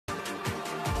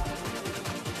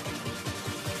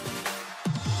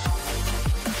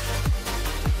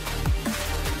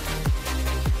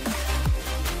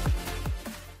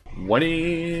What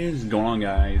is going on,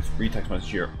 guys? Free text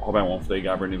message here. Hope I won't today.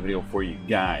 Got a brand new video for you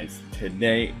guys.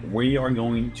 Today we are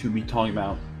going to be talking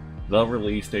about the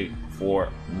release date for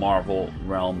Marvel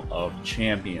Realm of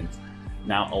Champions.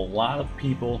 Now, a lot of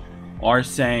people are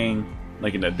saying,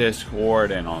 like in the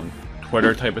Discord and on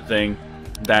Twitter type of thing,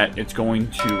 that it's going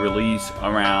to release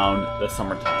around the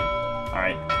summertime.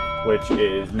 Alright, which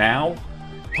is now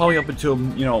probably up until,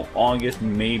 August,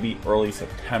 maybe early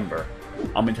September.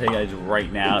 I'm gonna tell you guys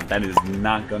right now that is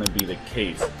not gonna be the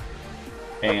case.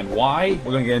 And why?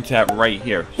 We're gonna get into that right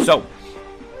here. So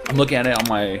I'm looking at it on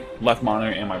my left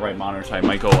monitor and my right monitor, so I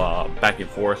might go back and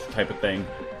forth type of thing.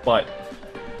 But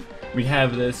we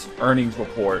have this earnings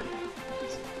report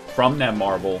from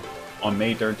Netmarble on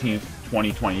May 13th,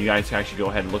 2020. You guys can actually go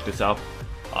ahead and look this up.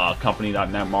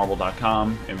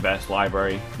 Company.netmarble.com, Invest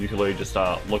Library. You can literally just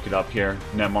look it up here.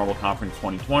 Netmarble Conference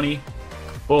 2020.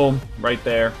 Boom, right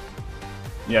there.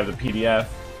 You have the PDF,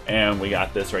 and we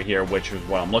got this right here, which is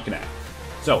what I'm looking at.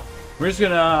 So we're just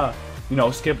gonna,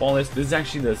 skip all this. This is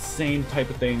actually the same type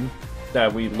of thing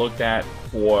that we looked at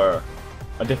for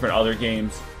a different other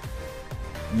games.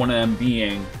 One of them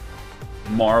being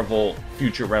Marvel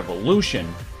Future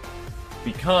Revolution,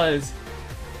 because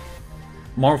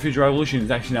Marvel Future Revolution is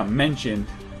actually not mentioned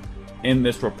in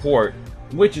this report,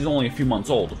 which is only a few months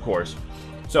old, of course.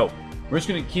 So we're just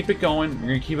gonna keep it going. We're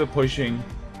gonna keep it pushing,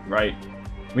 right?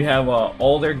 We have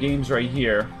all their games right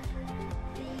here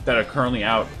that are currently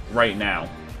out right now.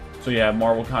 So you have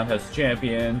Marvel Contest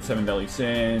Champions, 7 Deadly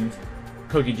Sins,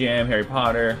 Cookie Jam, Harry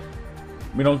Potter.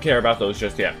 We don't care about those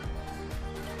just yet.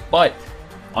 But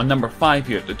on number 5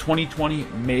 here, the 2020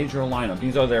 major lineup.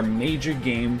 These are their major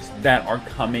games that are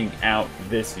coming out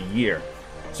this year.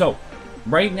 So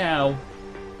right now,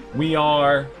 we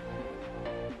are,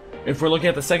 if we're looking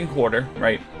at the second quarter,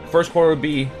 right? First quarter would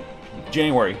be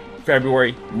January,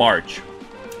 February, March.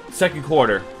 Second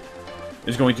quarter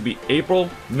is going to be April,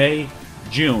 May,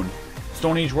 June.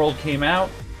 Stone Age World came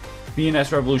out.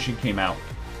 BNS Revolution came out.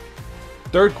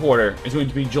 Third quarter is going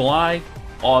to be July,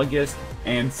 August,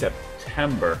 and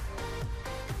September.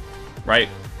 Right?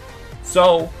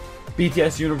 So,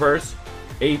 BTS Universe,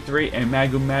 A3, and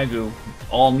Magu Magu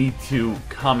all need to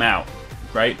come out.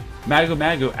 Right? Magu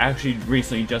Magu actually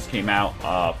recently just came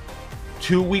out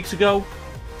 2 weeks ago,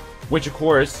 which of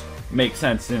course makes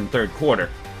sense in the third quarter.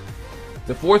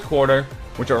 The fourth quarter,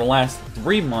 which are the last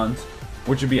 3 months,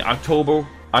 which would be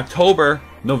October,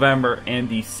 November, and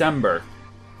December.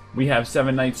 We have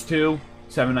Seven Nights 2,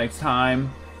 Seven Nights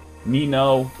Time,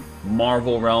 Nino,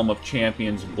 Marvel Realm of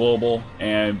Champions Global,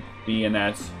 and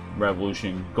BNS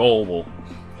Revolution Global.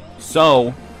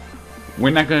 So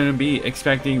we're not going to be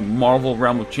expecting Marvel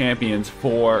Realm of Champions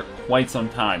for quite some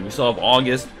time. We still have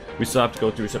August, we still have to go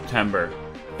through September,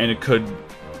 and it could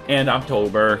end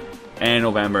October, and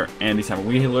November, and December.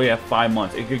 We literally have 5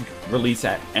 months. It could release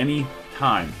at any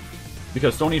time,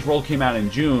 because Stone Age World came out in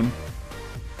June,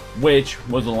 which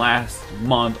was the last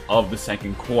month of the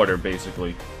second quarter,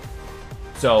 basically.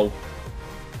 So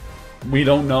we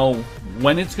don't know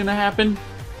when it's going to happen,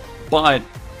 but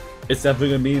it's definitely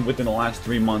going to be within the last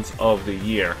 3 months of the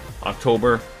year.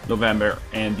 October, November,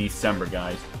 and December,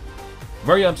 guys.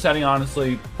 Very upsetting,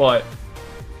 honestly, but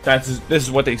this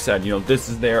is what they said. This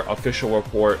is their official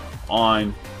report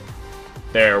on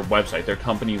their website, their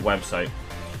company website.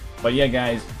 But yeah,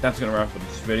 guys, that's going to wrap up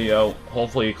this video.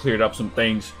 Hopefully it cleared up some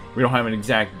things. We don't have an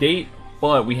exact date,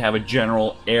 but we have a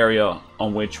general area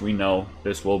on which we know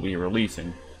this will be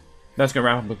releasing. That's going to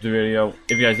wrap up the video.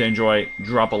 If you guys did enjoy,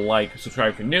 drop a like,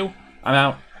 subscribe if you're new. I'm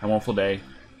out. Have a wonderful day.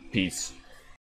 Peace.